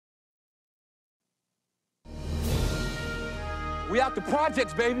We out the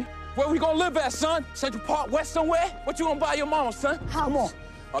projects, baby. Where we gonna live at, son? Central Park West somewhere? What you gonna buy your mama, son? How much?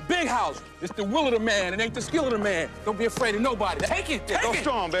 A big house. It's the will of the man. It ain't the skill of the man. Don't be afraid of nobody. Take it. Take Go it.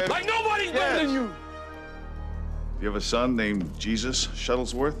 strong, baby. Like nobody's better than you. You have a son named Jesus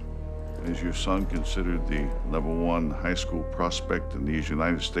Shuttlesworth? Is your son considered the #1 high school prospect in these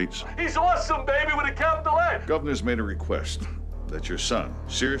United States? He's awesome, baby, with a capital N. Governor's made a request that your son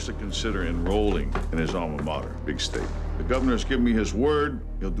seriously consider enrolling in his alma mater, Big State. The governor's given me his word.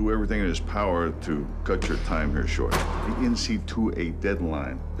 He'll do everything in his power to cut your time here short. The NC2A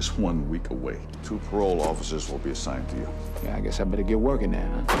deadline is 1 week away. 2 parole officers will be assigned to you. Yeah, I guess I better get working then,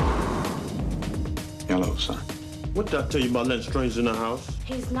 huh? Hello, son. What did I tell you about letting strangers in the house?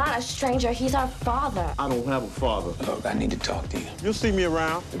 He's not a stranger. He's our father. I don't have a father. Look, I need to talk to you. You'll see me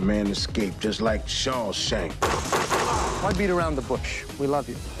around. The man escaped just like Shawshank. Why beat around the bush? We love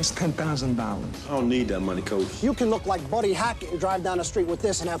you. It's $10,000. I don't need that money, Coach. You can look like Buddy Hackett and drive down the street with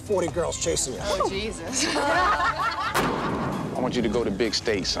this and have 40 girls chasing you. Oh, Jesus. I want you to go to Big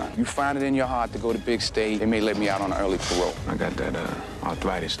State, son. You find it in your heart to go to Big State, they may let me out on early parole. I got that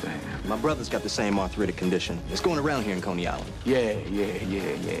arthritis thing. My brother's got the same arthritic condition. It's going around here in Coney Island. Yeah.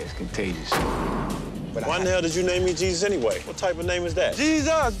 It's contagious. But why in the hell did you name me Jesus anyway? What type of name is that?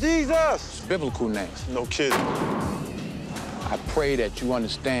 Jesus! It's a biblical name. No kidding. I pray that you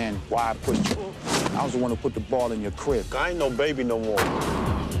understand why I put you. I was the one who put the ball in your crib. I ain't no baby no more.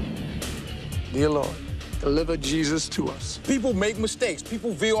 Dear Lord, deliver Jesus to us. People make mistakes.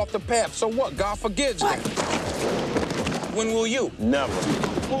 People veer off the path. So what? God forgives them. When will you? Never.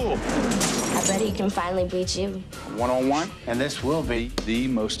 Ooh. I bet he can finally beat you. One-on-one? And this will be the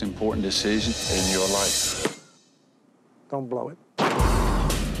most important decision in your life. Don't blow it.